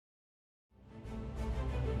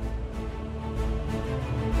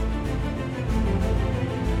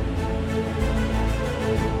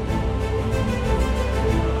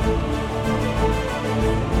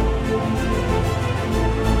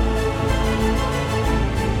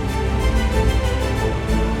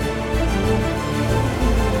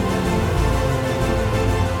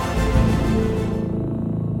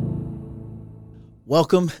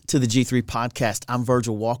Welcome to the G3 podcast. I'm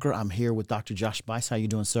Virgil Walker. I'm here with Dr. Josh Buice. How you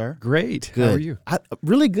doing, sir? Great. Good. How are you?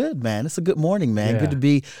 Really good, man. It's a good morning, man. Yeah. Good to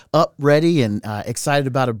be up, ready, and excited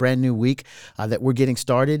about a brand new week that we're getting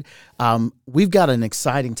started. We've got an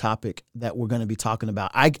exciting topic that we're going to be talking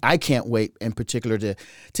about. I can't wait, in particular,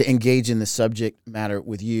 to engage in the subject matter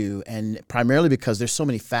with you, and primarily because there's so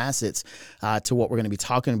many facets to what we're going to be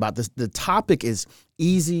talking about. The topic is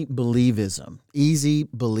easy believism. Easy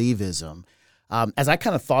believism. As I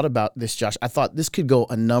kind of thought about this, Josh, I thought this could go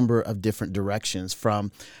a number of different directions,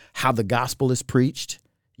 from how the gospel is preached.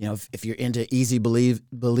 You know, if you're into easy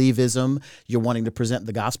believism, you're wanting to present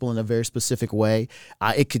the gospel in a very specific way.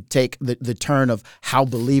 It could take the turn of how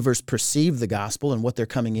believers perceive the gospel and what they're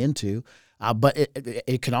coming into. But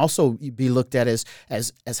it can also be looked at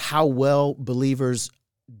as how well believers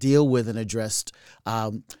deal with and address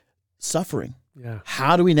suffering. Yeah.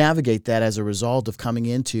 How do we navigate that as a result of coming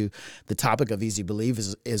into the topic of easy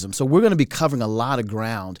believism? So we're going to be covering a lot of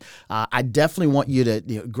ground. I definitely want you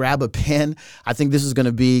to grab a pen. I think this is going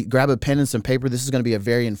to be, grab a pen and some paper. This is going to be a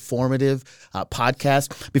very informative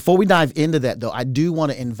podcast. Before we dive into that, though, I do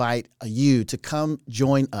want to invite you to come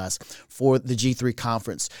join us for the G3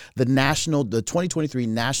 conference, the 2023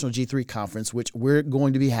 National G3 conference, which we're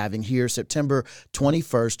going to be having here September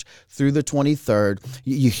 21st through the 23rd.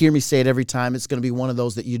 You hear me say it every time. It's going to be one of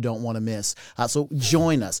those that you don't want to miss. So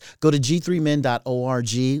join us. Go to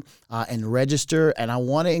g3men.org and register. And I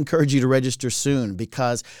want to encourage you to register soon,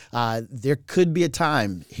 because there could be a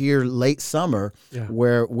time here late summer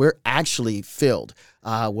where we're actually filled.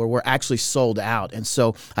 Where we're actually sold out. And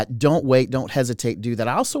so don't wait, don't hesitate, do that.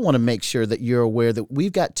 I also want to make sure that you're aware that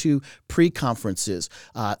we've got 2 pre-conferences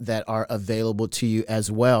that are available to you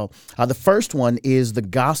as well. The first one is The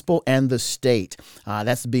Gospel and the State.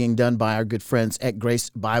 That's being done by our good friends at Grace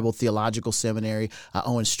Bible Theological Seminary.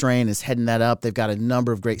 Owen Strain is heading that up. They've got a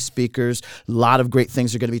number of great speakers. A lot of great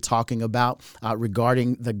things they're going to be talking about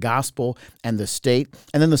regarding the gospel and the state.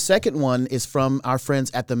 And then the second one is from our friends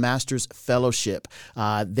at the Master's Fellowship.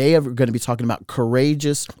 They are going to be talking about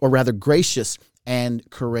gracious and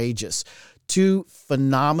courageous. 2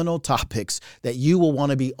 phenomenal topics that you will want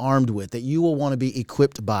to be armed with, that you will want to be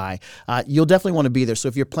equipped by. You'll definitely want to be there. So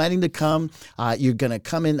if you're planning to come, you're going to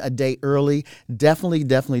come in a day early. Definitely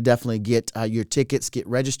get your tickets, get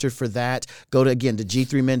registered for that. Go to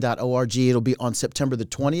g3men.org. It'll be on September the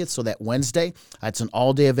 20th, so that Wednesday. It's an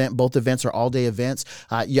all-day event. Both events are all-day events.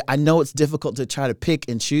 I know it's difficult to try to pick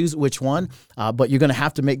and choose which one, but you're going to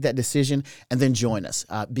have to make that decision and then join us.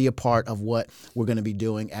 Be a part of what we're going to be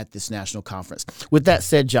doing at this national conference. With that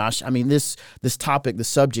said, Josh, I mean, this topic, the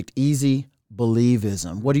subject, easy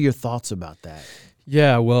believism. What are your thoughts about that?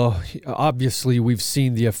 Yeah, well, obviously we've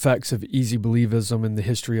seen the effects of easy believism in the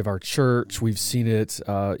history of our church. We've seen it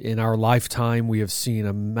in our lifetime. We have seen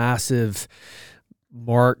a massive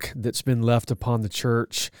mark that's been left upon the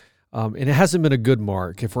church, and it hasn't been a good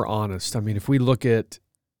mark, if we're honest. I mean, if we look at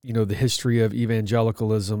the history of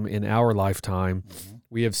evangelicalism in our lifetime,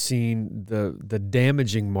 we have seen the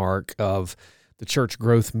damaging mark of the church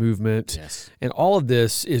growth movement. Yes. And all of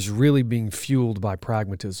this is really being fueled by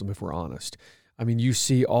pragmatism, if we're honest. I mean, you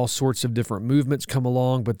see all sorts of different movements come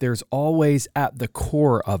along, but there's always at the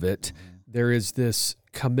core of it, there is this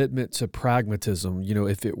commitment to pragmatism.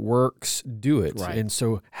 If it works, do it. Right. And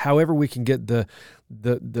so however we can get the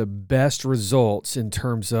best results in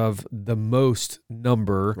terms of the most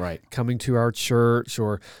number coming to our church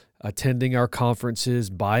or attending our conferences,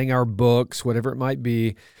 buying our books, whatever it might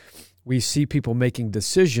be, we see people making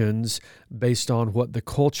decisions based on what the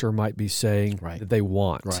culture might be saying that they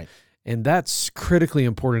want. Right. And that's critically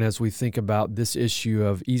important as we think about this issue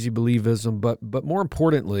of easy believism, but more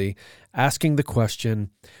importantly, asking the question,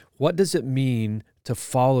 what does it mean to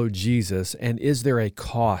follow Jesus, and is there a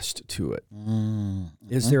cost to it?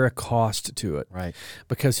 Is there a cost to it? Right.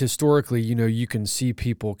 Because historically, you can see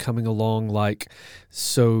people coming along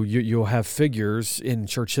you'll have figures in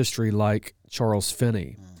church history like Charles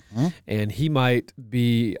Finney. And he might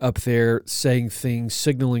be up there saying things,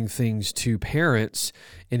 signaling things to parents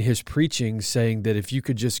in his preaching, saying that if you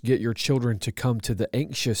could just get your children to come to the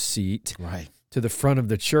anxious seat, to the front of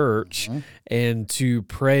the church, and to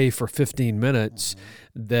pray for 15 minutes,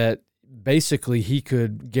 that basically he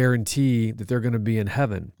could guarantee that they're going to be in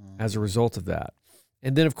heaven as a result of that.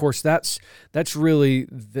 And then, of course, that's really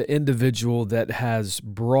the individual that has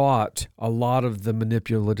brought a lot of the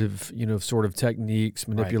manipulative, sort of techniques,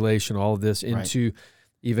 manipulation, all of this into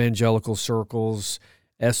evangelical circles,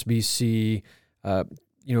 SBC,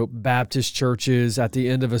 Baptist churches at the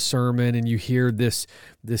end of a sermon, and you hear this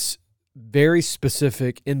very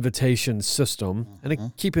specific invitation system.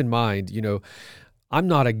 And keep in mind, I'm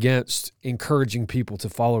not against encouraging people to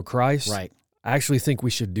follow Christ. Right. I actually think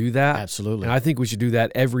we should do that. Absolutely. And I think we should do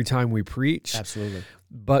that every time we preach. Absolutely.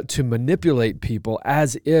 But to manipulate people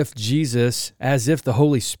as if the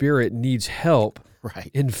Holy Spirit needs help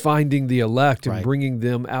Right. in finding the elect and Right. bringing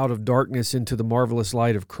them out of darkness into the marvelous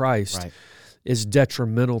light of Christ Right. is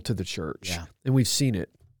detrimental to the church. Yeah. And we've seen it.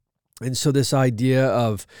 And so this idea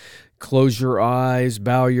of close your eyes,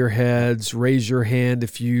 bow your heads, raise your hand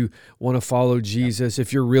if you want to follow Jesus.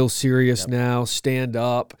 If you're real serious now, stand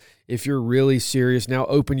up. If you're really serious now,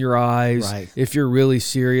 open your eyes. Right. If you're really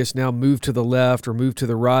serious now, move to the left or move to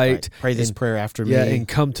the right. Pray this prayer after me. Yeah, and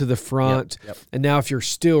come to the front. Yep. And now if you're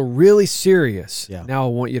still really serious, Yeah. now I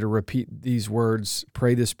want you to repeat these words,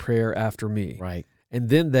 pray this prayer after me. Right. And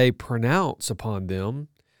then they pronounce upon them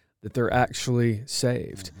that they're actually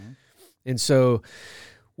saved. Mm-hmm. And so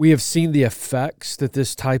we have seen the effects that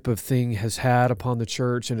this type of thing has had upon the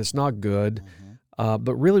church, and it's not good. Mm-hmm.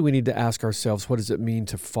 But really we need to ask ourselves, what does it mean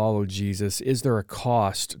to follow Jesus? Is there a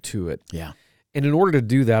cost to it? Yeah. And in order to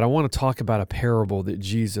do that, I want to talk about a parable that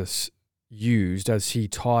Jesus used as he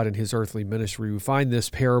taught in his earthly ministry. We find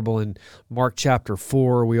this parable in Mark chapter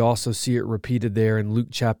 4. We also see it repeated there in Luke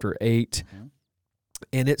chapter 8. Mm-hmm.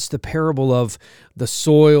 And it's the parable of the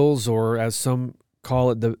soils, or as some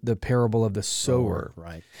call it, the parable of the sower.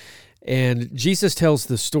 Right. And Jesus tells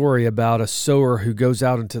the story about a sower who goes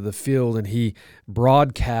out into the field and he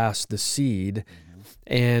broadcasts the seed,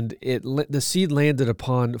 and the seed landed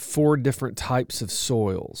upon 4 different types of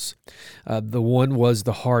soils. The one was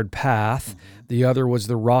the hard path, the other was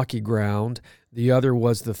the rocky ground, the other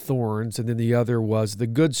was the thorns, and then the other was the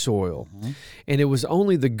good soil. And it was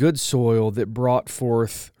only the good soil that brought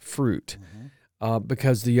forth fruit.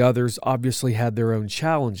 Because the others obviously had their own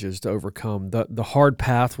challenges to overcome. The hard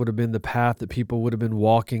path would have been the path that people would have been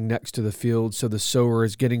walking next to the field, so the sower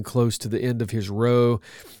is getting close to the end of his row,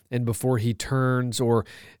 and before he turns, or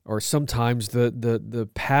sometimes the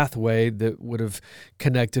pathway that would have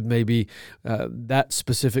connected maybe that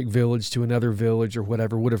specific village to another village or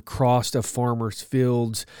whatever would have crossed a farmer's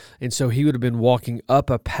fields, and so he would have been walking up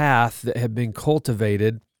a path that had been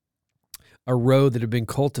cultivated, a road that had been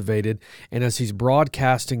cultivated, and as he's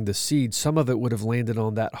broadcasting the seed, some of it would have landed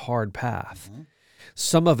on that hard path.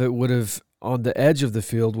 Some of it would have, on the edge of the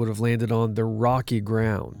field, would have landed on the rocky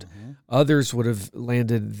ground. Others would have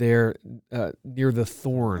landed there near the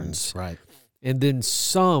thorns. Right. And then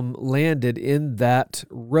some landed in that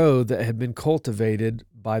road that had been cultivated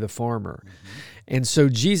by the farmer. And so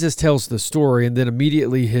Jesus tells the story, and then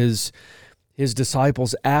immediately his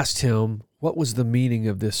disciples asked him, what was the meaning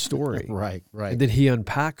of this story? Right. And then he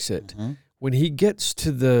unpacks it. When he gets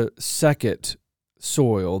to the second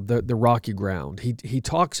soil, the rocky ground, he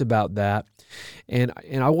talks about that. And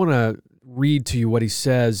I want to read to you what he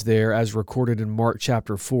says there as recorded in Mark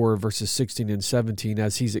chapter 4, verses 16 and 17,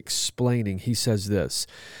 as he's explaining. He says this,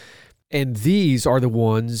 and these are the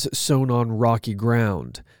ones sown on rocky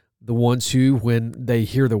ground, the ones who, when they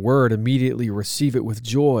hear the word, immediately receive it with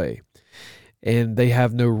joy. And they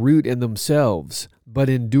have no root in themselves, but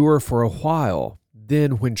endure for a while.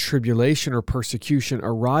 Then when tribulation or persecution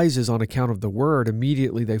arises on account of the word,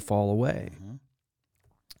 immediately they fall away.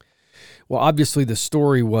 Well, obviously the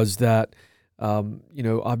story was that,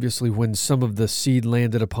 obviously when some of the seed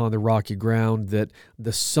landed upon the rocky ground, that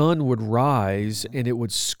the sun would rise and it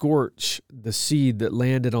would scorch the seed that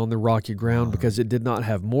landed on the rocky ground because it did not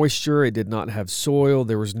have moisture, it did not have soil,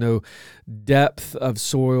 there was no depth of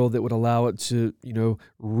soil that would allow it to,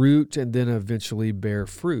 root and then eventually bear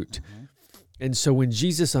fruit. And so when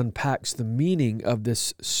Jesus unpacks the meaning of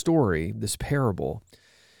this story, this parable,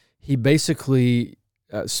 he basically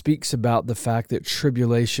speaks about the fact that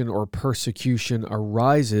tribulation or persecution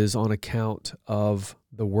arises on account of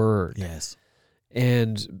the word. Yes.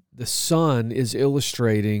 And the sun is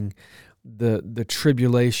illustrating the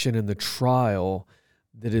tribulation and the trial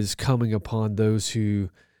that is coming upon those who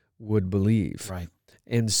would believe. Right.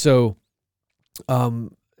 And so,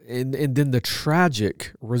 and then the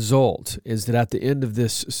tragic result is that at the end of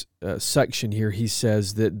this section here, he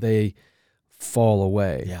says that they fall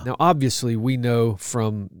away. Yeah. Now, obviously, we know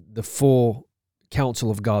from the full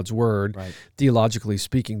counsel of God's word, theologically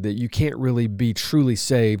speaking, that you can't really be truly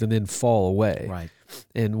saved and then fall away. Right.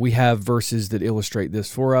 And we have verses that illustrate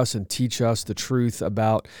this for us and teach us the truth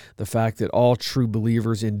about the fact that all true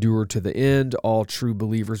believers endure to the end, all true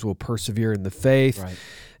believers will persevere in the faith. Right.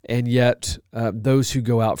 And yet, those who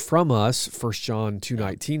go out from us, 1 John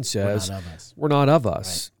 2:19 says, we're not of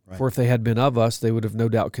us. Right. For if they had been of us, they would have no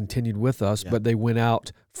doubt continued with us, but they went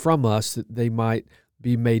out from us that they might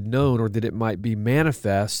be made known, or that it might be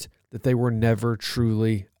manifest that they were never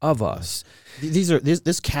truly of us.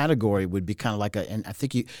 This category would be kind of like and I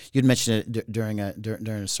think you'd mentioned it during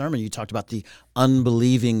a sermon. You talked about the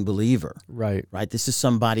unbelieving believer, Right. This is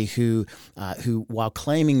somebody who while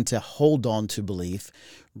claiming to hold on to belief,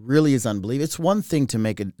 really is unbelief. It's one thing to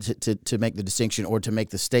make to make the distinction or to make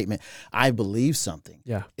the statement, I believe something.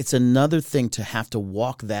 Yeah. It's another thing to have to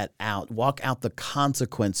walk out the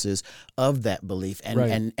consequences of that belief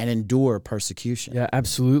and endure persecution. Yeah,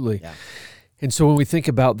 absolutely. Yeah. And so when we think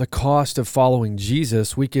about the cost of following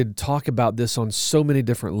Jesus, we could talk about this on so many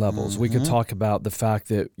different levels. We could talk about the fact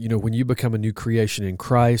that, when you become a new creation in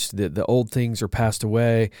Christ, that the old things are passed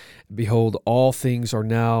away. Behold, all things are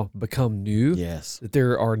now become new. Yes. That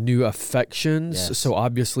there are new affections. Yes. So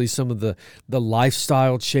obviously some of the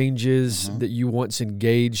lifestyle changes that you once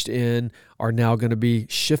engaged in are now going to be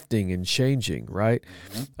shifting and changing, right?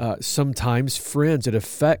 Sometimes friends, it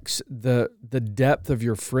affects the depth of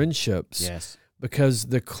your friendships. Yes. Because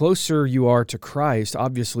the closer you are to Christ,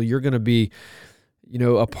 obviously you're going to be,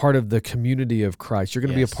 a part of the community of Christ. You're going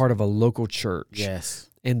to be a part of a local church. Yes.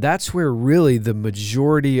 And that's where really the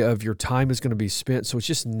majority of your time is going to be spent. So it's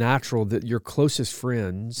just natural that your closest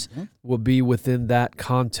friends will be within that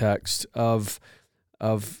context of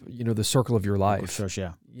the circle of your life. Sure,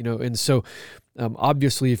 yeah. And so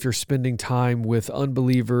obviously if you're spending time with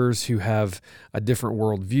unbelievers who have a different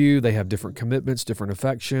worldview, they have different commitments, different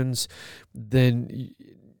affections, then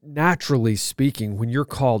naturally speaking, when you're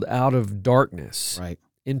called out of darkness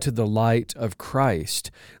into the light of Christ,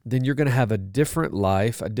 then you're going to have a different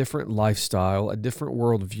life, a different lifestyle, a different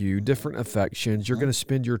worldview, different affections. You're going to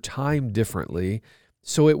spend your time differently.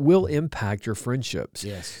 So it will impact your friendships.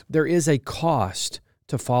 Yes. There is a cost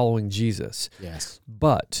to following Jesus. Yes.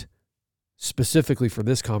 But specifically for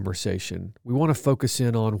this conversation, we want to focus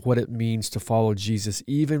in on what it means to follow Jesus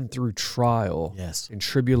even through trial and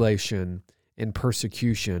tribulation and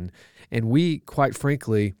persecution. And we, quite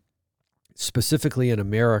frankly, specifically in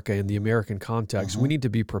America, in the American context, we need to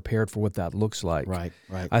be prepared for what that looks like. Right.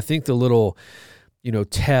 I think the little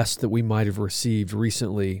test that we might have received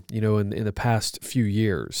recently, in the past few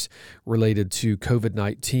years related to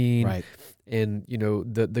COVID-19 and,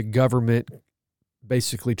 the government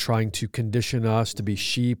basically trying to condition us to be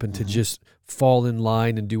sheep and to just fall in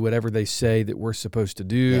line and do whatever they say that we're supposed to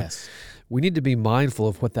do. Yes. We need to be mindful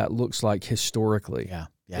of what that looks like historically. Yeah.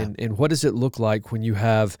 And what does it look like when you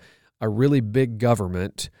have a really big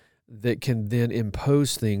government that can then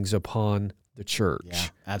impose things upon the church? Yeah,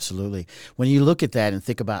 absolutely. When you look at that and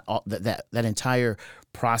think about all that entire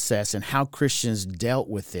process and how Christians dealt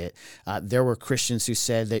with it, there were Christians who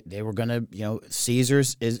said that they were going to, Caesar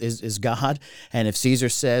is God, and if Caesar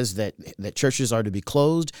says that churches are to be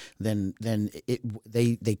closed, then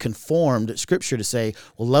they conformed Scripture to say,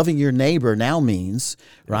 well, loving your neighbor now means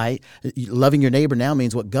loving your neighbor now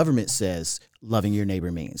means what government says loving your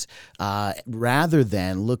neighbor means, rather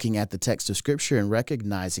than looking at the text of Scripture and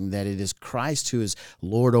recognizing that it is Christ who is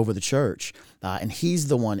Lord over the church, and He's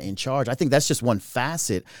the one in charge. I think that's just one facet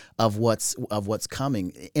of what's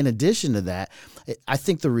coming. In addition to that, I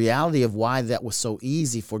think the reality of why that was so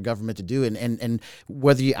easy for government to do, and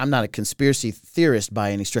whether I'm not a conspiracy theorist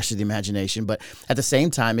by any stretch of the imagination, but at the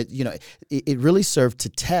same time, it really served to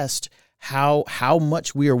test how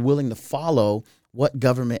much we are willing to follow what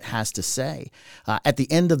government has to say. At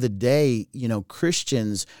the end of the day,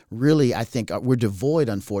 Christians really, I think, we're devoid,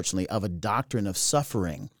 unfortunately, of a doctrine of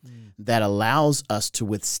suffering that allows us to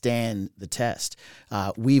withstand the test.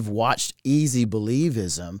 We've watched easy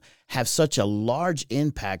believism have such a large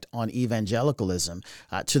impact on evangelicalism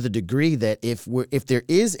to the degree that if there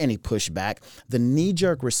is any pushback, the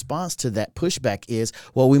knee-jerk response to that pushback is,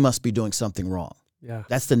 well, we must be doing something wrong. Yeah.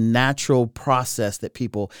 That's the natural process that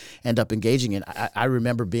people end up engaging in. I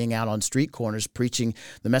remember being out on street corners preaching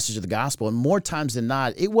the message of the gospel, and more times than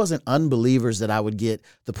not, it wasn't unbelievers that I would get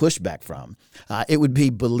the pushback from. It would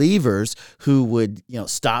be believers who would,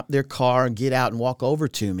 stop their car and get out and walk over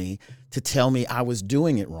to me to tell me I was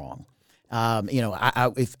doing it wrong.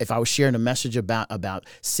 If I was sharing a message about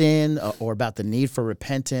sin or about the need for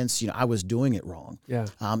repentance, I was doing it wrong. Yeah.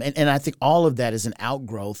 And I think all of that is an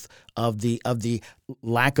outgrowth of the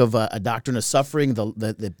lack of a doctrine of suffering,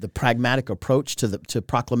 the pragmatic approach to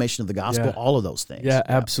proclamation of the gospel, all of those things. Yeah,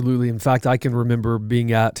 absolutely. In fact, I can remember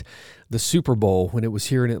being at the Super Bowl when it was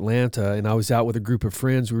here in Atlanta, and I was out with a group of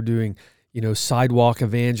friends. We were doing sidewalk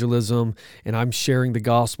evangelism, and I'm sharing the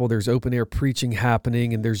gospel. There's open air preaching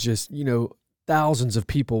happening, and there's just, thousands of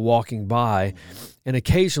people walking by. And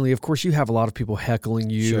occasionally, of course, you have a lot of people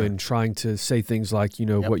heckling you Sure. and trying to say things like,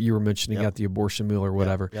 what you were mentioning Yep. at the abortion mill or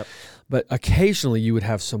whatever. Yep. But occasionally you would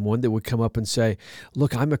have someone that would come up and say,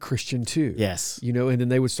 look, I'm a Christian too. Yes. And then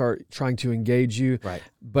they would start trying to engage you. Right.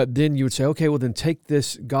 But then you would say, okay, well, then take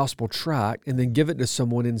this gospel tract and then give it to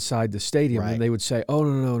someone inside the stadium. Right. And they would say, oh,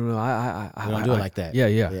 no, I We don't do it like that.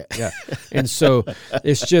 Yeah. And so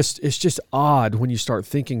it's just odd when you start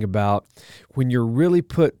thinking about when you're really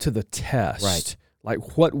put to the test. Right.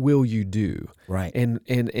 Like, what will you do? Right.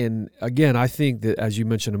 And again, I think that, as you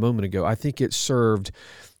mentioned a moment ago, I think it served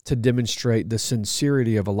to demonstrate the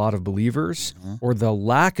sincerity of a lot of believers, or the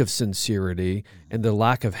lack of sincerity and the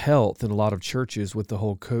lack of health in a lot of churches with the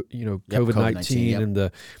whole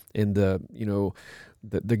COVID-19 and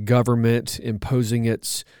the government imposing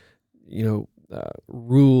its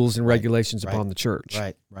rules and regulations upon the church.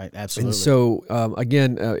 Right, absolutely. And so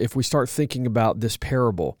again, if we start thinking about this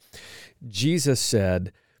parable, Jesus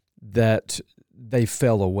said that they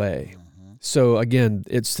fell away. So again,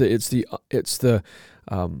 it's the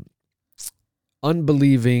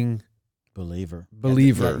unbelieving believer.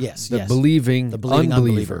 Yes. Believing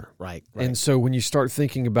unbeliever. Right. And so when you start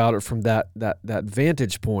thinking about it from that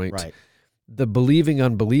vantage point, Right. the believing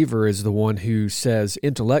unbeliever is the one who says,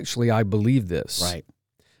 intellectually, I believe this. Right.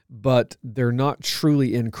 But they're not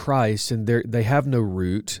truly in Christ, and they have no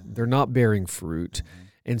root. They're not bearing fruit.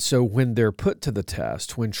 And so when they're put to the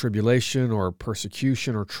test, when tribulation or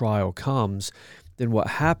persecution or trial comes, then what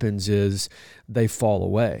happens is they fall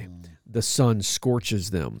away. The sun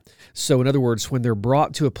scorches them. So in other words, when they're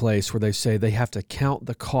brought to a place where they say they have to count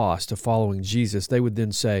the cost of following Jesus, they would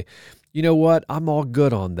then say, you know what, I'm all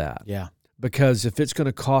good on that. Yeah. Because if it's going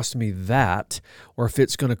to cost me that, or if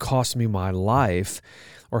it's going to cost me my life,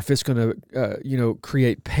 or if it's going to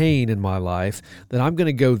create pain in my life, then I'm going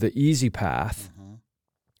to go the easy path.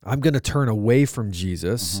 I'm going to turn away from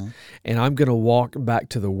Jesus, and I'm going to walk back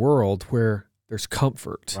to the world where there's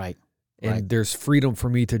comfort. Right. And there's freedom for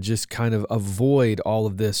me to just kind of avoid all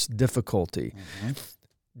of this difficulty.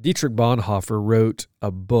 Dietrich Bonhoeffer wrote a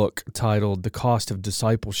book titled The Cost of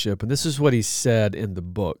Discipleship, and this is what he said in the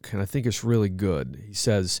book, and I think it's really good. He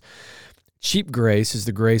says, cheap grace is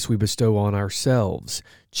the grace we bestow on ourselves.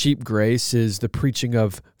 Cheap grace is the preaching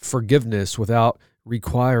of forgiveness without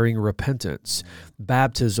requiring repentance,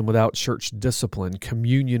 baptism without church discipline,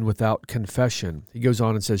 communion without confession. He goes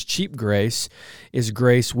on and says, cheap grace is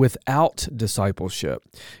grace without discipleship,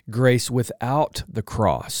 grace without the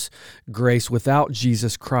cross, grace without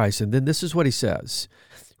Jesus Christ. And then this is what he says,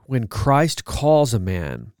 when Christ calls a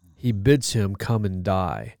man, he bids him come and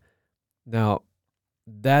die. Now,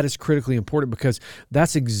 that is critically important because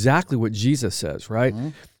that's exactly what Jesus says, right?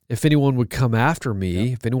 If anyone would come after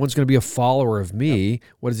me, if anyone's going to be a follower of me,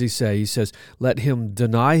 what does he say? He says, let him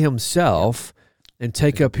deny himself and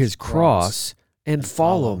take up his cross and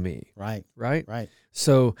follow me. Right?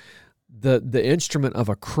 So the instrument of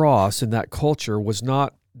a cross in that culture was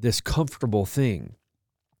not this comfortable thing.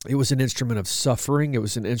 It was an instrument of suffering. It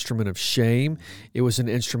was an instrument of shame. It was an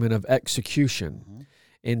instrument of execution.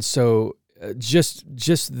 And so just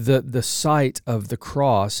the sight of the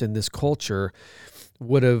cross in this culture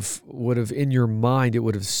would have in your mind, it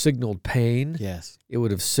would have signaled pain. Yes. It would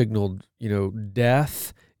have signaled,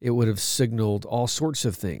 death. It would have signaled all sorts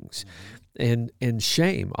of things. And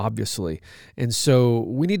shame, obviously. And so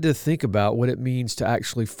we need to think about what it means to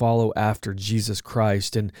actually follow after Jesus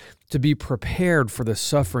Christ and to be prepared for the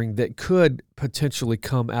suffering that could potentially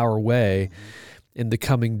come our way in the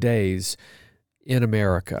coming days in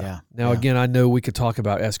America. Now, again, I know we could talk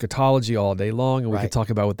about eschatology all day long, and we could talk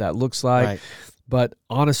about what that looks like. But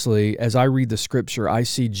honestly, as I read the scripture, I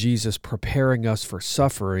see Jesus preparing us for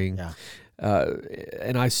suffering,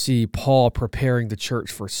 and I see Paul preparing the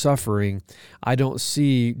church for suffering. I don't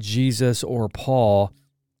see Jesus or Paul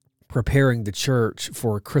preparing the church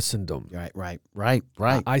for Christendom. Right.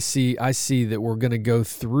 I see that we're going to go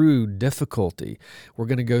through difficulty. We're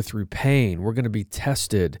going to go through pain. We're going to be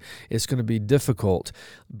tested. It's going to be difficult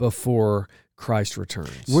before Christ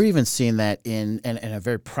returns. We're even seeing that in a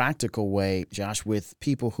very practical way, Josh, with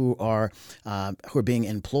people who are being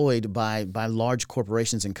employed by large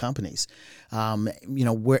corporations and companies.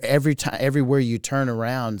 Where everywhere you turn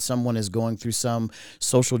around, someone is going through some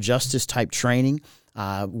social justice type training.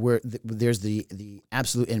 Where there's the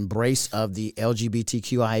absolute embrace of the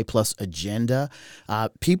LGBTQIA plus agenda.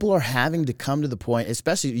 People are having to come to the point,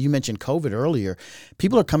 especially you mentioned COVID earlier,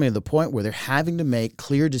 people are coming to the point where they're having to make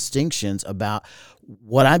clear distinctions about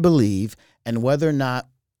what I believe and whether or not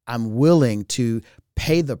I'm willing to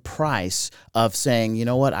pay the price of saying, you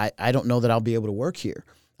know what, I don't know that I'll be able to work here.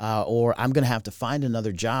 or I'm going to have to find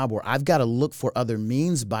another job, or I've got to look for other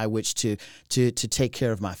means by which to take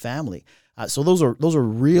care of my family. So those are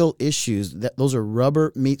real issues. Those are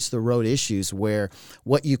rubber meets the road issues where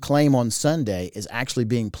what you claim on Sunday is actually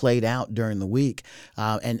being played out during the week,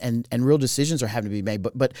 and real decisions are having to be made.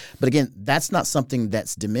 But again, that's not something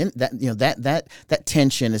that's that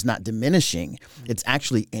tension is not diminishing. It's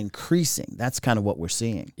actually increasing. That's kind of what we're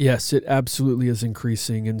seeing. Yes, it absolutely is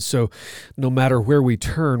increasing. And so no matter where we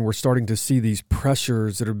turn, we're starting to see these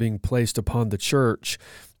pressures that are being placed upon the church,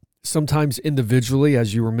 sometimes individually,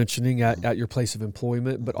 as you were mentioning, at your place of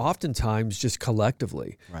employment, but oftentimes just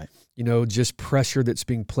collectively. Right. Just pressure that's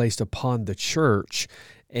being placed upon the church,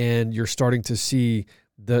 and you're starting to see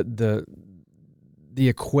the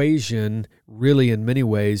equation really in many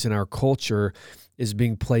ways in our culture is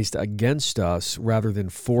being placed against us rather than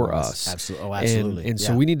for us. Absolutely. Oh, absolutely. And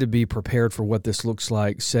so we need to be prepared for what this looks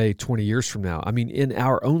like, say, 20 years from now. I mean, in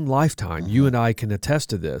our own lifetime, you and I can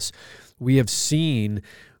attest to this. We have seen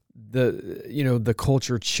the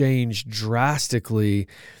culture change drastically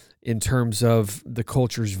in terms of the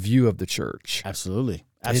culture's view of the church. Absolutely.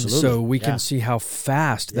 And so we can see how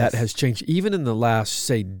fast that has changed. Even in the last,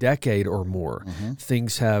 say, decade or more,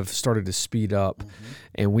 things have started to speed up,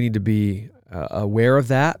 and we need to be aware of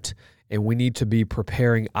that, and we need to be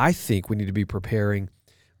preparing. I think we need to be preparing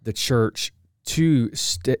the church to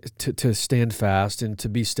stand fast and to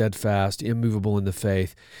be steadfast, immovable in the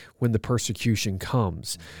faith when the persecution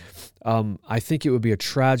comes. I think it would be a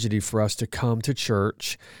tragedy for us to come to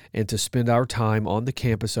church and to spend our time on the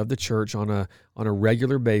campus of the church on a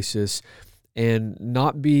regular basis and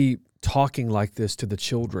not be talking like this to the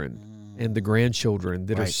children and the grandchildren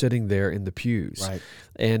that are sitting there in the pews,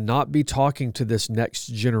 and not be talking to this next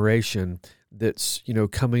generation that's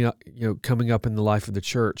coming up in the life of the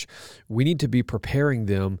church. We need to be preparing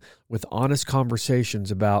them with honest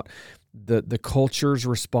conversations about the culture's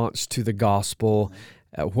response to the gospel,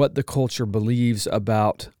 what the culture believes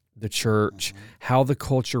about the church, how the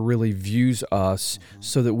culture really views us,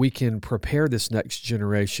 so that we can prepare this next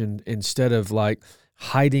generation instead of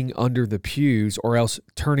hiding under the pews or else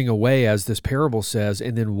turning away, as this parable says,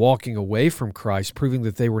 and then walking away from Christ, proving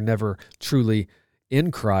that they were never truly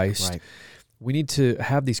in Christ. Right. We need to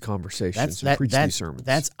have these conversations and preach these sermons.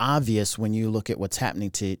 That's obvious when you look at what's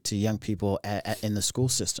happening to young people in the school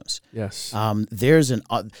systems. Yes, there's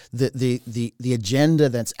the agenda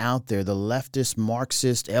that's out there, the leftist,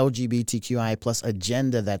 Marxist, LGBTQIA plus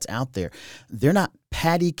agenda that's out there. They're not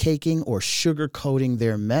patty caking or sugarcoating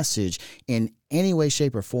their message in any way,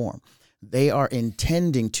 shape, or form. They are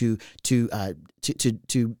intending to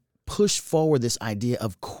push forward this idea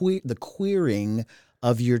of the queering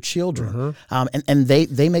of your children, and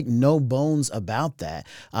they make no bones about that.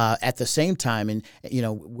 At the same time, and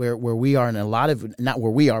where we are in a lot of, not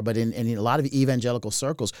where we are, but in a lot of evangelical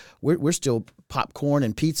circles, we're still popcorn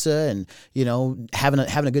and pizza and having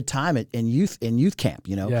a good time in youth camp.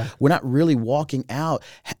 We're not really walking out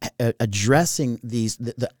addressing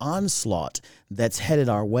the onslaught that's headed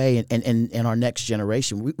our way and our next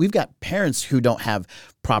generation. We've got parents who don't have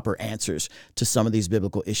proper answers to some of these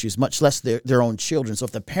biblical issues, much less their own children. So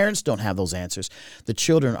if the parents don't have those answers, the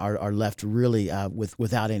children are left really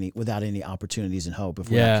without any opportunities and hope if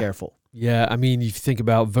we're not careful. Yeah, I mean, you think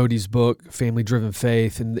about Voddie's book, Family Driven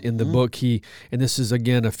Faith, and in the book and this is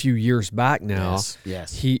again a few years back now,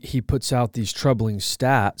 he puts out these troubling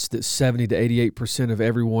stats that 70 to 88% of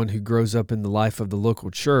everyone who grows up in the life of the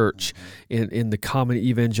local church, in the common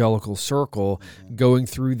evangelical circle, going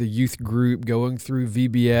through the youth group, going through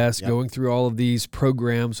VBS, going through all of these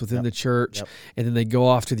programs within the church, and then they go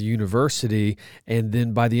off to the university, and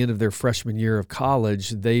then by the end of their freshman year of college,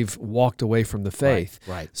 they've walked away from the faith.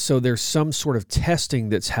 Right. So there's some sort of testing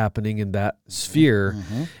that's happening in that sphere,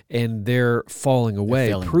 and they're falling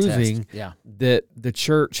away, proving that the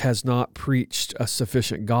church has not preached a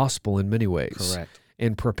sufficient gospel in many ways. Correct.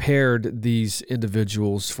 And prepared these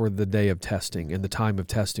individuals for the day of testing and the time of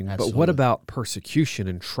testing. Absolutely. But what about persecution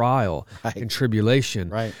and trial and tribulation?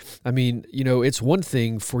 Right. I mean, it's one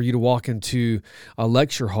thing for you to walk into a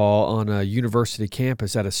lecture hall on a university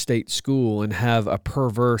campus at a state school and have a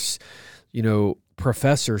perverse,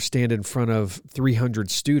 professor stand in front of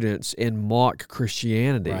 300 students and mock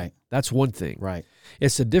Christianity. Right. That's one thing. Right.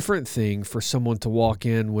 It's a different thing for someone to walk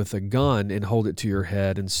in with a gun and hold it to your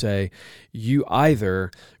head and say, you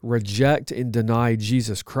either reject and deny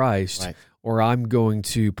Jesus Christ, or I'm going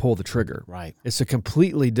to pull the trigger. Right. It's a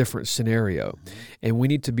completely different scenario, and we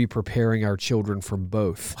need to be preparing our children for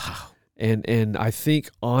both. Wow. And I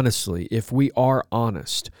think, honestly, if we are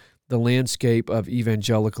honest, the landscape of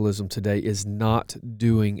evangelicalism today is not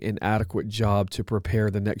doing an adequate job to prepare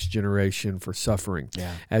the next generation for suffering.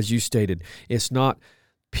 Yeah. As you stated, it's not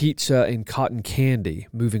pizza and cotton candy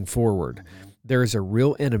moving forward. There is a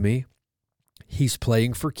real enemy. He's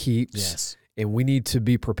playing for keeps. Yes. And we need to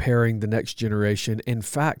be preparing the next generation. In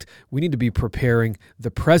fact, we need to be preparing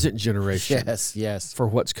the present generation for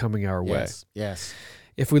what's coming our way. Yes.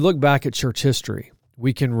 If we look back at church history,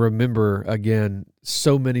 we can remember, again,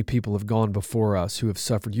 so many people have gone before us who have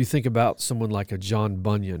suffered. You think about someone like a John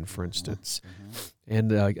Bunyan, for instance.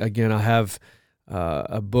 And again, I have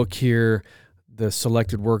a book here, The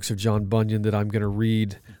Selected Works of John Bunyan, that I'm going to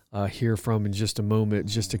read here from in just a moment,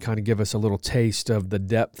 just to kind of give us a little taste of the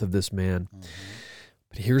depth of this man.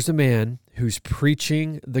 But here's a man who's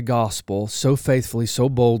preaching the gospel so faithfully, so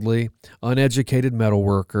boldly, uneducated metal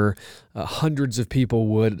worker. Hundreds of people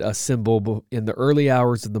would assemble in the early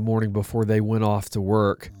hours of the morning before they went off to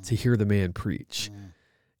work to hear the man preach.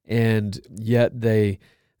 And yet they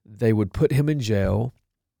would put him in jail,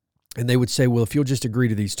 and they would say, well, if you'll just agree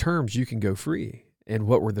to these terms, you can go free. And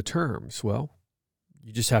what were the terms? Well,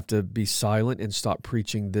 you just have to be silent and stop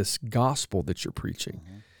preaching this gospel that you're preaching.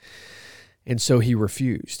 And so he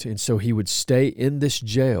refused. And so he would stay in this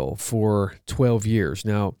jail for 12 years.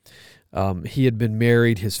 Now, he had been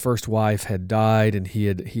married. His first wife had died, and he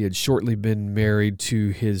had shortly been married to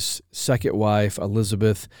his second wife,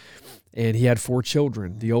 Elizabeth, and he had 4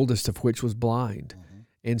 children, the oldest of which was blind.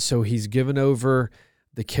 And so he's given over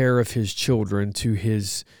the care of his children to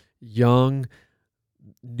his young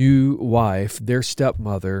new wife, their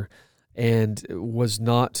stepmother, and was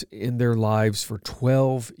not in their lives for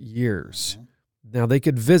 12 years. Now, they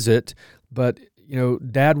could visit, but,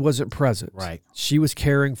 Dad wasn't present. Right. She was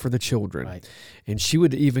caring for the children. Right. And she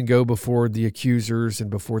would even go before the accusers and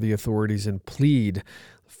before the authorities and plead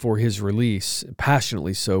for his release,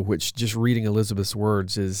 passionately so, which just reading Elizabeth's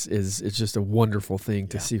words is just a wonderful thing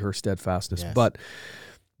to see her steadfastness. Yes. But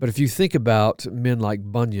if you think about men like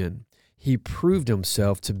Bunyan, he proved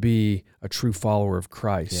himself to be a true follower of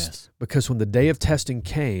Christ. Yes. Because when the day of testing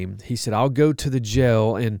came, he said, I'll go to the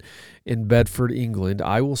jail in Bedford, England.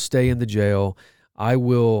 I will stay in the jail. I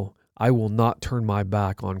will not turn my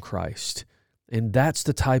back on Christ. And that's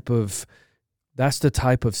the type of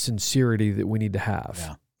sincerity that we need to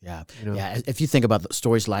have. Yeah. If you think about the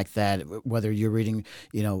stories like that, whether you're reading,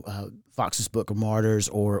 Fox's Book of Martyrs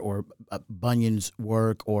or Bunyan's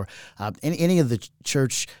work or any of the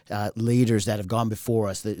church leaders that have gone before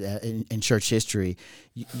us in church history,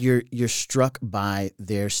 you're struck by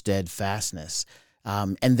their steadfastness.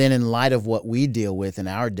 And then in light of what we deal with in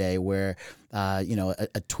our day, where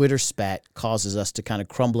a Twitter spat causes us to kind of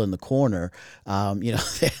crumble in the corner,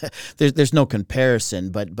 there's no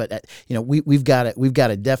comparison. But we've got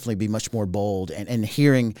to definitely be much more bold. And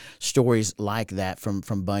hearing stories like that from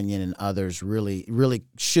Bunyan and others really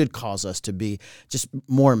should cause us to be just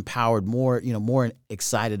more empowered, more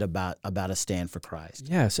excited about a stand for Christ.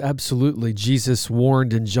 Yes, absolutely. Jesus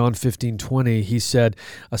warned in John 15:20. He said,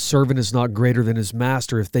 "A servant is not greater than his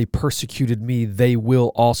master. If they persecuted me, they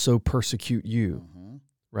will also persecute you."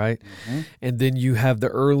 Right? And then you have the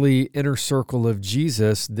early inner circle of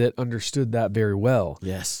Jesus that understood that very well.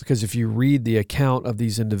 Yes. Because if you read the account of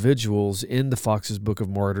these individuals in the Fox's Book of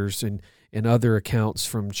Martyrs and other accounts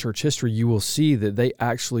from church history, you will see that they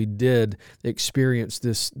actually did experience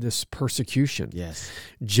this persecution. Yes.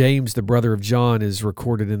 James, the brother of John, is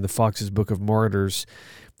recorded in the Fox's Book of Martyrs.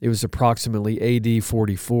 It was approximately AD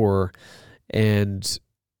 44, and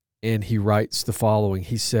he writes the following.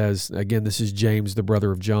 He says, again, this is James, the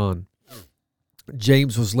brother of John.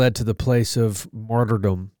 James was led to the place of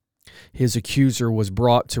martyrdom. His accuser was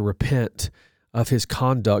brought to repent of his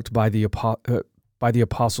conduct by the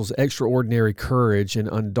apostle's extraordinary courage and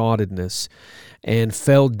undauntedness, and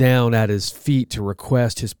fell down at his feet to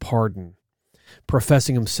request his pardon,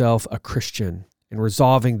 professing himself a Christian and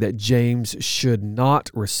resolving that James should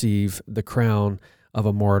not receive the crown of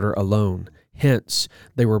a martyr alone. Hence,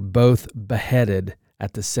 they were both beheaded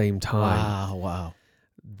at the same time. Wow.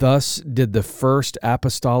 Thus did the first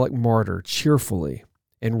apostolic martyr cheerfully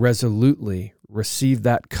and resolutely receive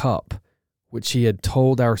that cup which he had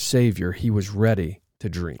told our Savior he was ready to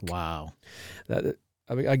drink. Wow.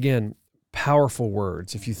 Again, powerful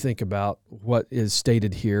words if you think about what is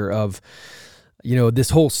stated here of, this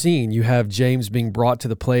whole scene. You have James being brought to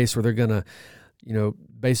the place where they're going to,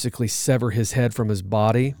 basically sever his head from his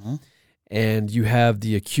body. And you have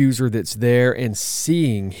the accuser that's there, and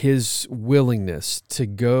seeing his willingness to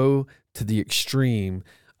go to the extreme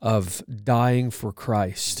of dying for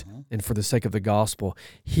Christ and for the sake of the gospel,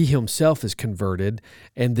 he himself is converted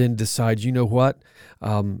and then decides, you know what?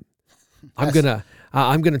 I'm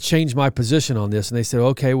gonna change my position on this. And they said,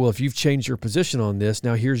 okay, well, if you've changed your position on this,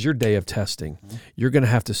 now here's your day of testing. You're going to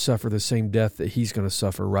have to suffer the same death that he's going to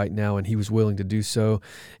suffer right now. And he was willing to do so.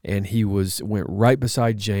 And he went right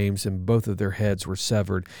beside James, and both of their heads were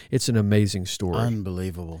severed. It's an amazing story.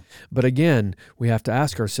 Unbelievable. But again, we have to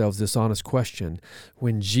ask ourselves this honest question.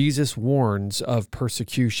 When Jesus warns of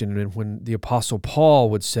persecution, and when the Apostle Paul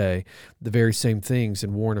would say the very same things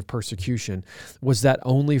and warn of persecution, was that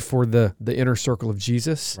only for the inner circle of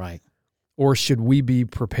Jesus? Right. Or should we be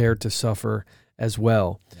prepared to suffer as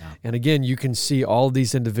well? Yeah. And again, you can see all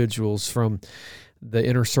these individuals from the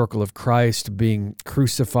inner circle of Christ being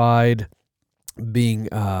crucified, being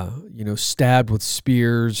stabbed with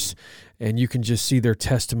spears, and you can just see their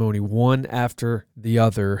testimony one after the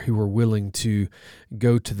other, who were willing to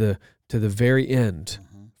go to the very end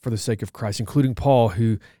for the sake of Christ, including Paul,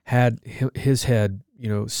 who had his head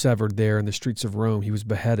severed there in the streets of Rome. He was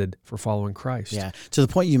beheaded for following Christ. Yeah. To the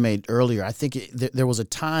point you made earlier, I think there was a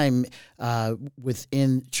time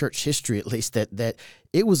within church history, at least, that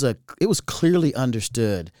it was clearly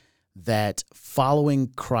understood that following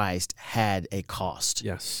Christ had a cost.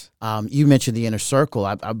 Yes. You mentioned the inner circle.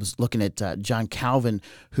 I was looking at John Calvin,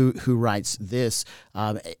 who writes this.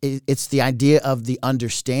 It's the idea of the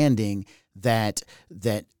understanding that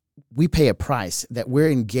we pay a price, that we're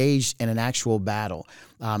engaged in an actual battle.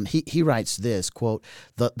 He writes this, quote,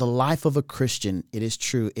 the life of a Christian, it is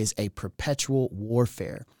true, is a perpetual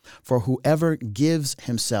warfare. For whoever gives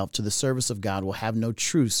himself to the service of God will have no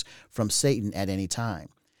truce from Satan at any time.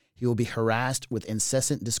 He will be harassed with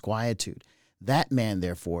incessant disquietude. That man,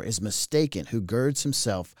 therefore, is mistaken who girds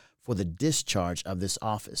himself for the discharge of this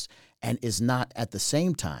office, and is not at the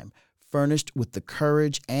same time furnished with the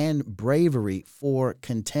courage and bravery for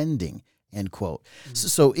contending, end quote.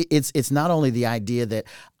 So it's not only the idea that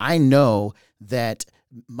I know that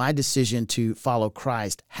my decision to follow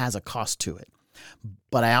Christ has a cost to it,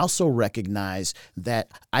 but I also recognize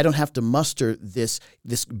that I don't have to muster this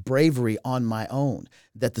bravery on my own,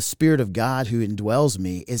 that the Spirit of God who indwells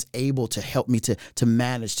me is able to help me to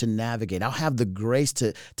manage, to navigate. I'll have the grace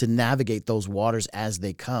to navigate those waters as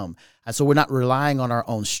they come. And so we're not relying on our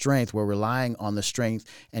own strength. We're relying on the strength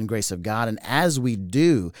and grace of God. And as we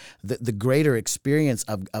do, the greater experience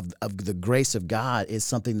of the grace of God is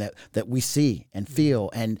something that we see and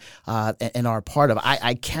feel and are a part of.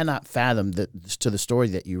 I cannot fathom to the story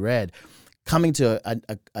that you read, coming to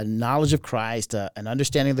a knowledge of Christ, an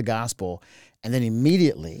understanding of the gospel, and then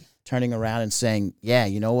immediately turning around and saying, yeah,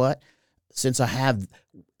 you know what? Since I have,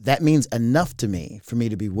 that means enough to me for me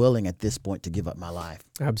to be willing at this point to give up my life.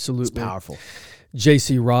 Absolutely. It's powerful.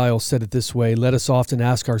 J.C. Ryle said it this way: let us often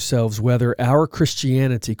ask ourselves whether our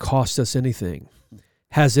Christianity costs us anything.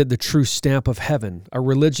 Has it the true stamp of heaven? A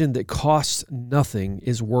religion that costs nothing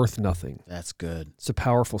is worth nothing. That's good. It's a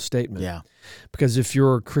powerful statement. Yeah. Because if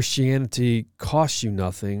your Christianity costs you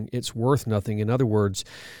nothing, it's worth nothing. In other words,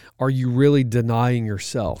 are you really denying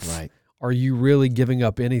yourself? Right. Are you really giving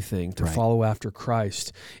up anything to Right. follow after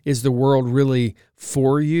Christ? Is the world really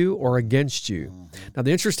for you or against you? Mm-hmm. Now,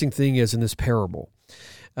 the interesting thing is in this parable,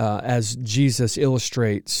 as Jesus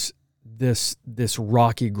illustrates this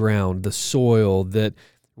rocky ground, the soil that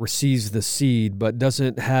receives the seed but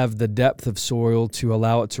doesn't have the depth of soil to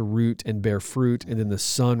allow it to root and bear fruit, and then the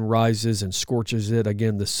sun rises and scorches it.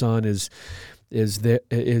 Again, the sun is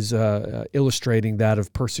illustrating that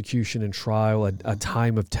of persecution and trial, a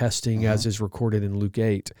time of testing, as is recorded in Luke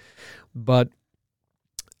 8. But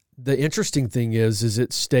the interesting thing is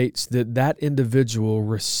it states that individual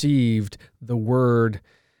received the word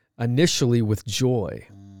initially with joy,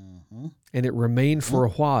 and it remained for a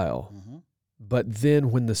while. But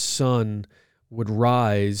then when the sun would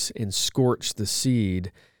rise and scorch the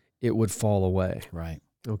seed, it would fall away. Right.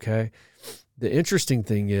 Okay? The interesting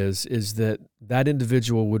thing is that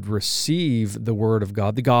individual would receive the word of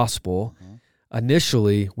God, the gospel,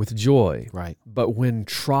 initially with joy. Right. But when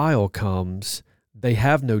trial comes, they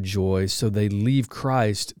have no joy, so they leave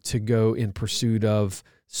Christ to go in pursuit of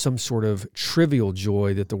some sort of trivial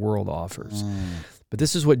joy that the world offers. But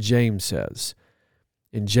this is what James says.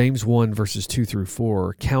 In James 1, verses 2 through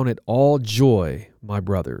 4, count it all joy, my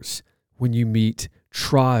brothers, when you meet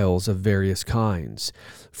trials of various kinds.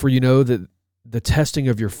 For you know that the testing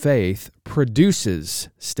of your faith produces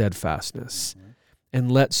steadfastness. And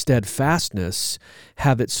let steadfastness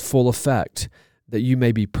have its full effect, that you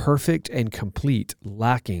may be perfect and complete,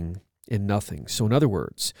 lacking in nothing. So in other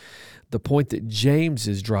words, the point that James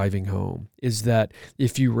is driving home is that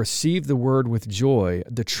if you receive the word with joy,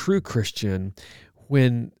 the true Christian,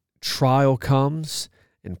 when trial comes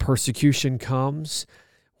and persecution comes,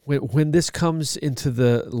 when this comes into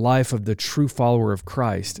the life of the true follower of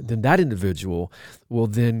Christ, then that individual will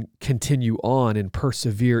then continue on and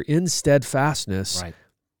persevere in steadfastness Right.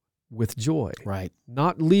 with joy. Right.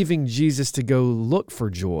 Not leaving Jesus to go look for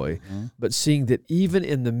joy, but seeing that even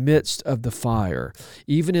in the midst of the fire,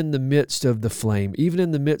 even in the midst of the flame, even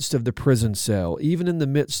in the midst of the prison cell, even in the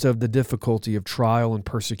midst of the difficulty of trial and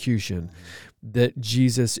persecution, that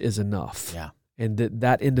Jesus is enough. Yeah. And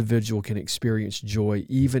that individual can experience joy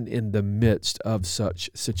even in the midst of such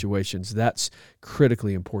situations. That's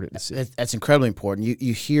critically important to see. That's incredibly important.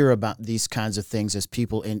 You hear about these kinds of things as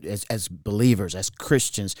people, as believers, as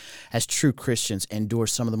Christians, as true Christians, endure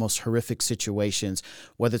some of the most horrific situations,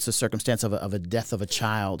 whether it's the circumstance of a death of a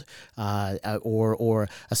child, or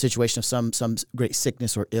a situation of some great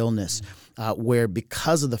sickness or illness, where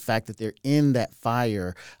because of the fact that they're in that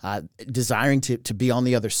fire, desiring to be on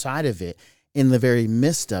the other side of it, in the very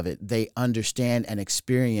midst of it, they understand and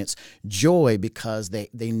experience joy because they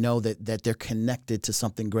know that they're connected to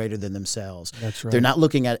something greater than themselves. That's right. They're not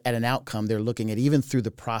looking at an outcome. They're looking at, even through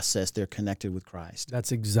the process, they're connected with Christ.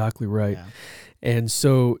 That's exactly right. Yeah. And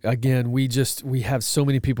so, again, we have so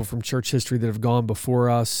many people from church history that have gone before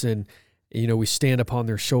us, and we stand upon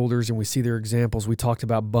their shoulders and we see their examples. We talked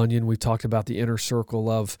about Bunyan. We talked about the inner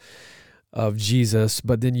circle of Jesus,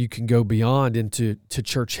 but then you can go beyond into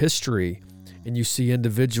church history. And you see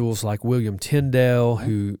individuals like William Tyndale,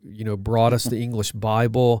 who brought us the English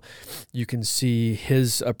Bible. You can see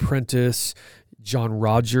his apprentice, John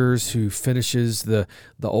Rogers, who finishes the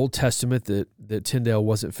Old Testament that Tyndale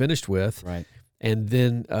wasn't finished with. Right. And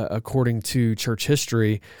then, according to church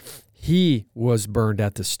history, he was burned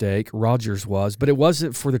at the stake. Rogers was, but it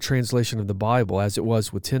wasn't for the translation of the Bible as it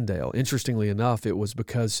was with Tyndale. Interestingly enough, it was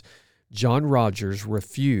because John Rogers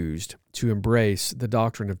refused to embrace the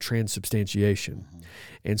doctrine of transubstantiation.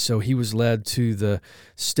 And so he was led to the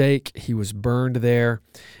stake. He was burned there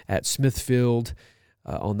at Smithfield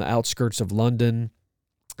on the outskirts of London.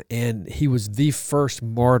 And he was the first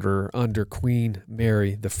martyr under Queen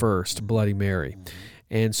Mary I, Bloody Mary.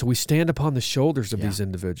 And so we stand upon the shoulders of these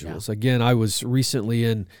individuals. Again, I was recently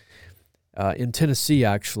in Tennessee,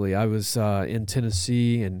 actually. I was in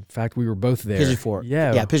Tennessee. In fact, we were both there. Pigeon Forge.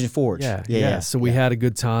 Yeah. Pigeon Forge. Yeah. So we had a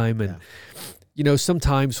good time. And,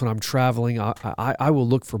 sometimes when I'm traveling, I will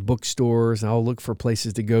look for bookstores and I'll look for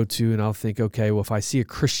places to go to, and I'll think, okay, well, if I see a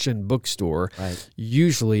Christian bookstore,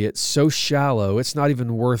 usually it's so shallow, it's not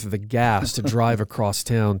even worth the gas to drive across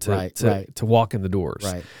town to walk in the doors.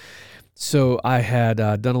 Right. So I had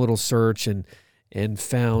done a little search and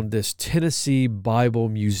found this Tennessee Bible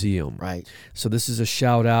Museum. Right. So this is a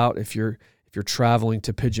shout out. If you're traveling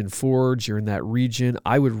to Pigeon Forge, you're in that region,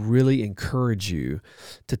 I would really encourage you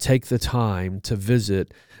to take the time to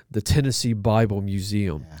visit the Tennessee Bible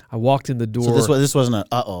Museum. Yeah. I walked in the door. So this wasn't a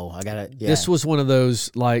I got it. Yeah. This was one of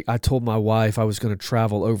those, like, I told my wife I was going to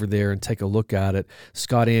travel over there and take a look at it.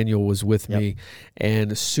 Scott Aniel was with me,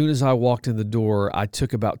 and as soon as I walked in the door, I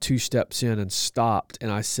took about 2 steps in and stopped,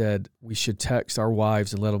 and I said, we should text our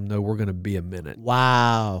wives and let them know we're going to be a minute.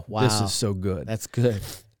 Wow. This is so good. That's good.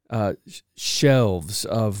 Shelves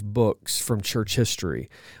of books from church history,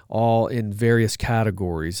 all in various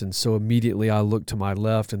categories. And so immediately I look to my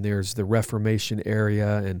left, and there's the Reformation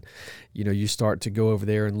area, and you start to go over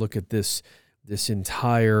there and look at this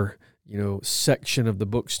entire section of the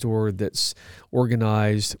bookstore that's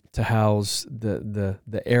organized to house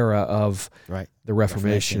the era of the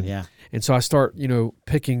Reformation. Yeah. And so I start,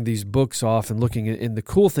 picking these books off and looking at, and the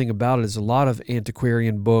cool thing about it is a lot of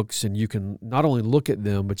antiquarian books, and you can not only look at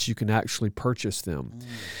them, but you can actually purchase them.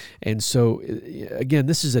 And so, again,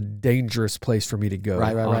 this is a dangerous place for me to go,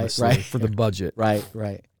 honestly, for the budget.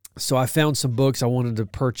 Right. So I found some books I wanted to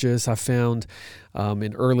purchase. I found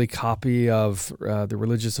an early copy of The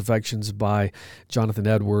Religious Affections by Jonathan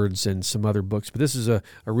Edwards and some other books. But this is a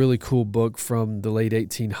really cool book from the late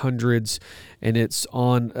 1800s, and it's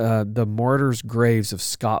on the martyrs' graves of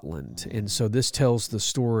Scotland. And so this tells the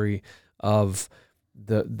story of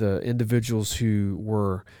the individuals who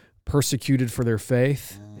were persecuted for their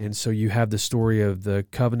faith. And so you have the story of the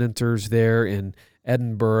Covenanters there in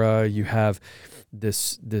Edinburgh. You have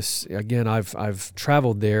this again, I've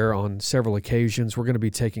traveled there on several occasions. We're going to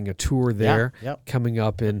be taking a tour there coming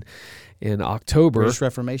up in October. British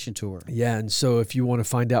Reformation tour. Yeah, and so if you want to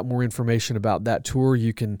find out more information about that tour,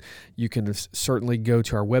 you can certainly go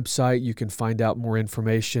to our website. You can find out more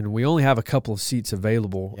information. We only have a couple of seats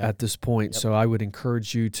available at this point, so I would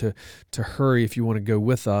encourage you to hurry if you want to go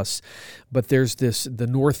with us. But there's the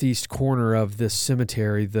northeast corner of this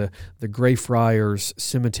cemetery, the Greyfriars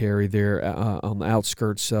Cemetery there on the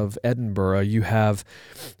outskirts of Edinburgh, you have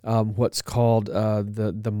what's called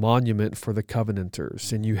the Monument for the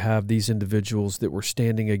Covenanters, and you have these individuals that were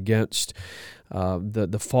standing against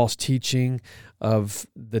the false teaching of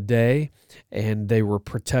the day, and they were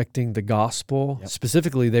protecting the gospel. Yep.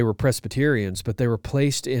 Specifically, they were Presbyterians, but they were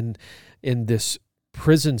placed in this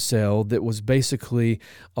prison cell that was basically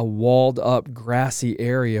a walled-up, grassy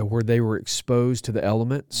area where they were exposed to the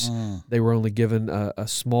elements. They were only given a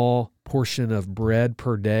small portion of bread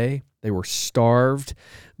per day. They were starved.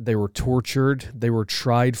 They were tortured. They were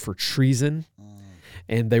tried for treason,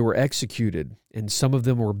 and they were executed. And some of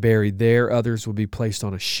them were buried there. Others would be placed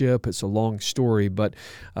on a ship. It's a long story, but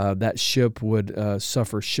that ship would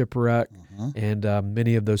suffer shipwreck, and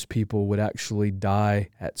many of those people would actually die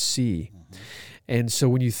at sea. And so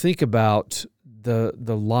when you think about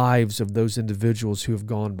the lives of those individuals who have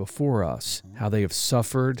gone before us, how they have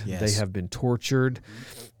suffered, Yes. they have been tortured,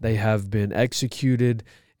 they have been executed,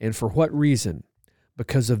 and for what reason?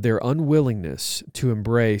 Because of their unwillingness to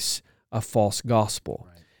embrace a false gospel.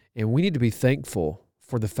 Right. And we need to be thankful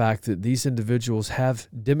for the fact that these individuals have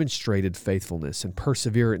demonstrated faithfulness and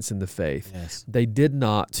perseverance in the faith. Yes. They did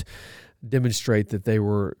not demonstrate that they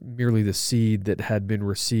were merely the seed that had been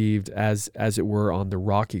received as it were on the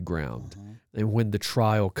rocky ground. And when the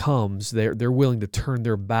trial comes, they're willing to turn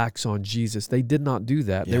their backs on Jesus. They did not do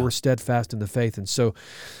that. Yeah. They were steadfast in the faith. And so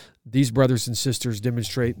these brothers and sisters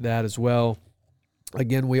demonstrate that as well.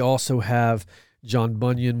 Again, we also have John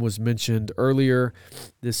Bunyan was mentioned earlier.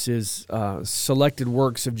 This is selected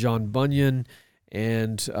works of John Bunyan.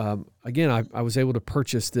 And again, I was able to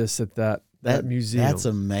purchase this at that museum. That's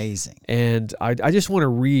amazing. And I just want to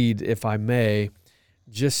read, if I may,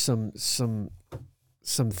 just some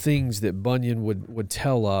things that Bunyan would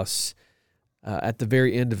tell us at the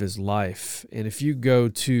very end of his life. And if you go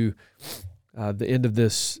to the end of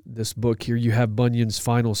this book here, you have Bunyan's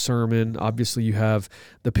final sermon. Obviously, you have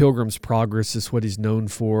the Pilgrim's Progress is what he's known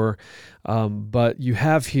for. But you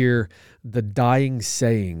have here the dying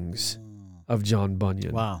sayings of John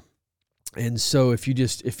Bunyan. Wow. And so if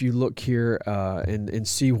you look here and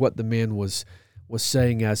see what the man was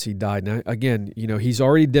saying as he died. Now, again, he's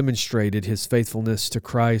already demonstrated his faithfulness to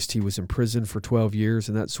Christ. He was in prison for 12 years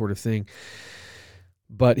and that sort of thing.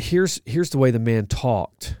 But here's the way the man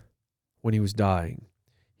talked when he was dying.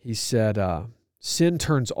 He said, sin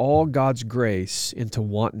turns all God's grace into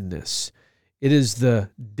wantonness. It is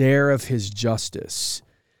the dare of his justice,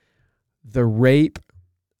 the rape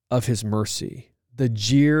of his mercy, the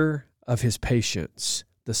jeer of his patience,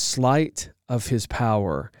 the slight of his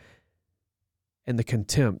power, and the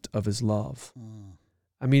contempt of his love.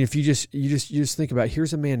 I mean, if you just think about it,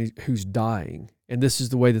 here's a man who's dying, and this is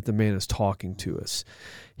the way that the man is talking to us.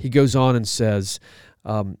 He goes on and says,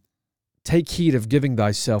 take heed of giving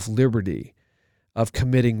thyself liberty, of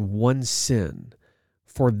committing one sin,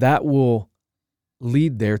 for that will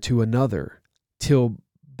lead there to another, till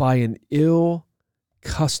by an ill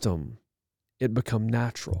custom it become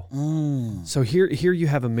natural. So here you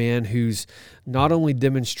have a man who's not only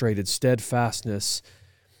demonstrated steadfastness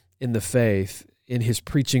in the faith, in his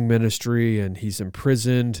preaching ministry, and he's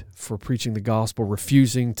imprisoned for preaching the gospel,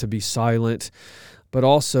 refusing to be silent, but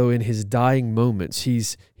also in his dying moments,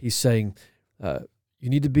 he's saying, you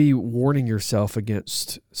need to be warning yourself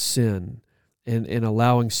against sin and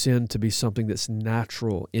allowing sin to be something that's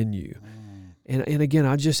natural in you. And again,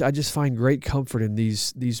 I just find great comfort in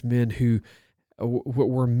these men who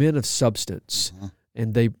were men of substance,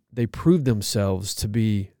 and they proved themselves to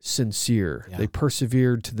be sincere. Yeah. They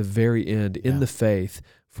persevered to the very end in the faith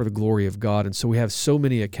for the glory of God. And so we have so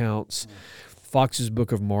many accounts. Fox's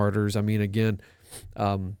Book of Martyrs. I mean, again,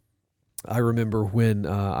 I remember when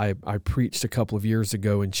I preached a couple of years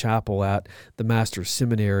ago in chapel at the Master's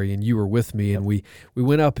Seminary, and you were with me, and we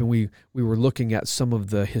went up and we were looking at some of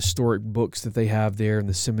the historic books that they have there in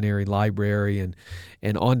the seminary library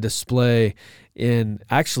and on display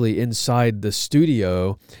actually inside the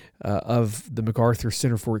studio of the MacArthur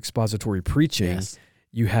Center for Expository Preaching. Yes.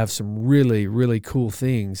 You have some really, really cool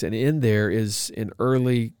things. And in there is an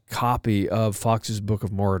early copy of Fox's Book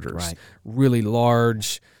of Martyrs, right. Really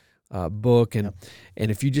large book, and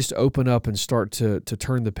if you just open up and start to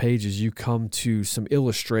turn the pages, you come to some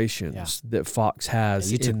illustrations that Fox has.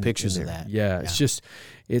 You took pictures of that. Yeah, it's just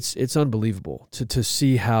it's unbelievable to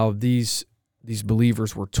see how these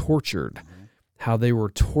believers were tortured, how they were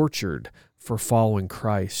tortured for following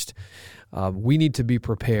Christ. We need to be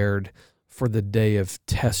prepared for the day of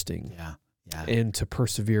testing. and to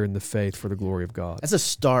persevere in the faith for the glory of God. That's a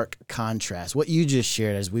stark contrast. What you just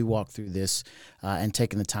shared as we walk through this and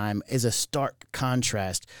taking the time is a stark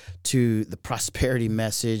contrast to the prosperity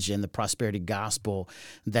message and the prosperity gospel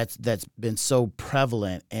that's been so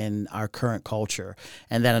prevalent in our current culture,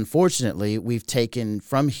 and that unfortunately we've taken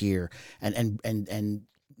from here and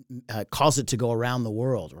caused it to go around the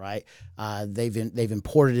world, right? They've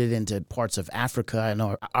imported it into parts of Africa. I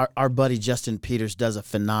know our buddy Justin Peters does a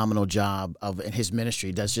phenomenal job in his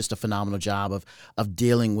ministry, does just a phenomenal job of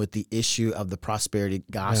dealing with the issue of the prosperity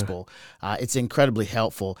gospel. It's incredibly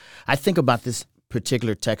helpful. I think about this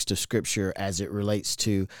particular text of Scripture as it relates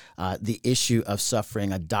to the issue of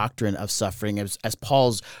suffering, a doctrine of suffering. As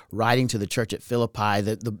Paul's writing to the church at Philippi,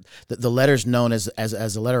 the letter's known as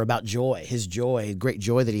a letter about joy, his joy, great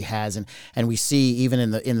joy that he has, and we see even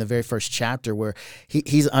in the very first chapter where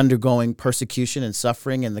he's undergoing persecution and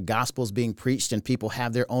suffering, and the gospel's being preached, and people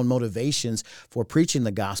have their own motivations for preaching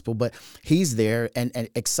the gospel, but he's there and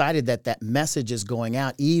excited that message is going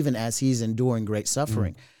out even as he's enduring great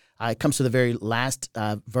suffering. It comes to the very last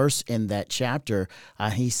verse in that chapter.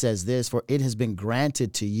 He says this, "For it has been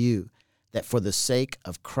granted to you that for the sake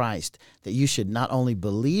of Christ, that you should not only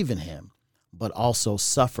believe in him, but also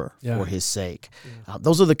suffer for his sake."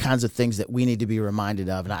 Those are the kinds of things that we need to be reminded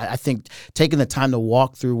of. And I think taking the time to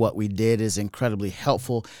walk through what we did is incredibly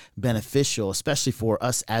helpful, beneficial, especially for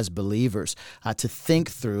us as believers, to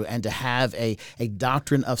think through and to have a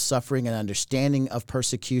doctrine of suffering and understanding of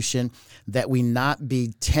persecution, that we not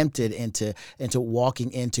be tempted into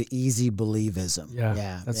walking into easy believism.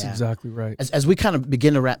 That's exactly right. As we kind of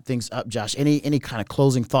begin to wrap things up, Josh, any kind of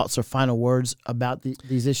closing thoughts or final words about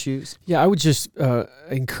these issues? Yeah, I would just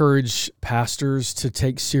encourage pastors to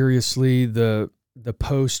take seriously the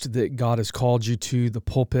post that God has called you to, the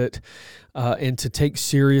pulpit, and to take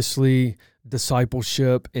seriously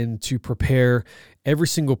discipleship and to prepare every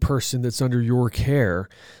single person that's under your care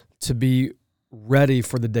to be ready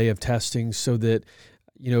for the day of testing, so that,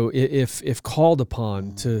 if called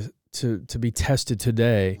upon to be tested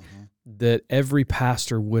today, that every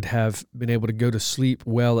pastor would have been able to go to sleep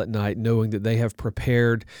well at night knowing that they have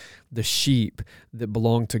prepared the sheep that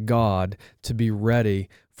belong to God to be ready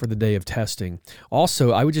for the day of testing.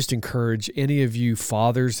 Also, I would just encourage any of you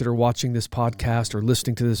fathers that are watching this podcast or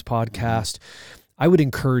listening to this podcast, I would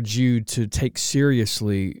encourage you to take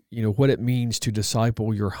seriously, what it means to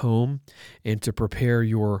disciple your home and to prepare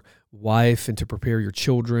your wife and to prepare your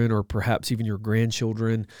children or perhaps even your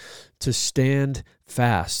grandchildren to stand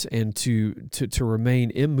fast and to remain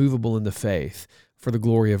immovable in the faith for the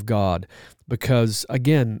glory of God. Because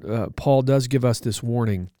again, Paul does give us this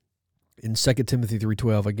warning in 2 Timothy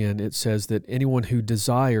 3:12. Again, it says that anyone who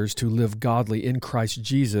desires to live godly in Christ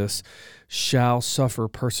Jesus shall suffer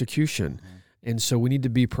persecution. And so we need to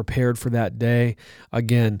be prepared for that day.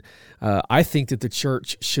 Again, I think that the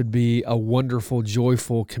church should be a wonderful,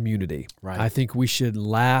 joyful community. Right. I think we should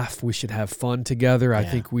laugh. We should have fun together. I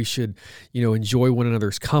think we should, enjoy one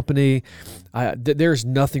another's company. There's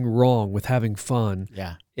nothing wrong with having fun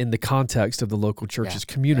in the context of the local church's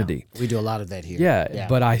community. We do a lot of that here.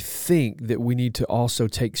 But I think that we need to also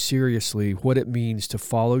take seriously what it means to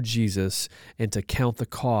follow Jesus and to count the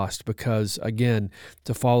cost, because, again,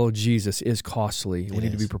 to follow Jesus is costly. We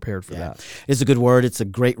need to be prepared for that. It's a good word. It's a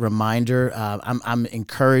great reminder. I'm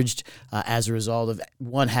encouraged as a result of,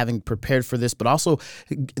 one, having prepared for this, but also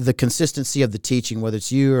the consistency of the teaching, whether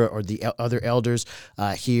it's you or the other elders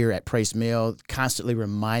here at Praise Mill, constantly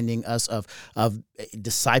reminding us of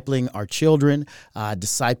discipling our children,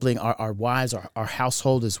 discipling our wives, our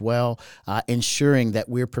household as well, ensuring that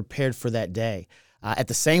we're prepared for that day. At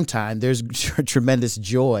the same time, there's tremendous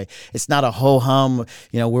joy. It's not a ho-hum,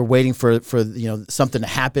 we're waiting for something to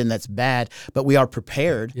happen that's bad, but we are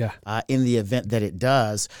prepared in the event that it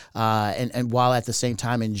does, and while at the same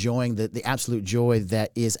time enjoying the absolute joy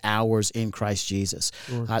that is ours in Christ Jesus.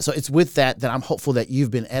 Sure. So it's with that I'm hopeful that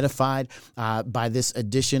you've been edified by this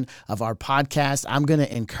edition of our podcast. I'm going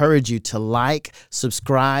to encourage you to like,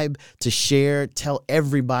 subscribe, to share, tell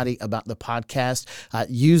everybody about the podcast.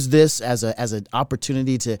 Use this as an opportunity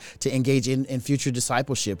to engage in future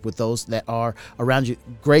discipleship with those that are around you.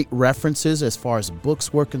 Great references as far as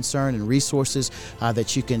books were concerned and resources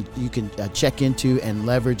that you can check into and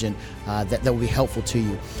leverage, and that will be helpful to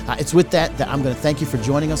you. It's with that I'm going to thank you for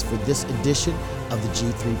joining us for this edition of the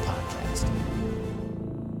G3 Podcast.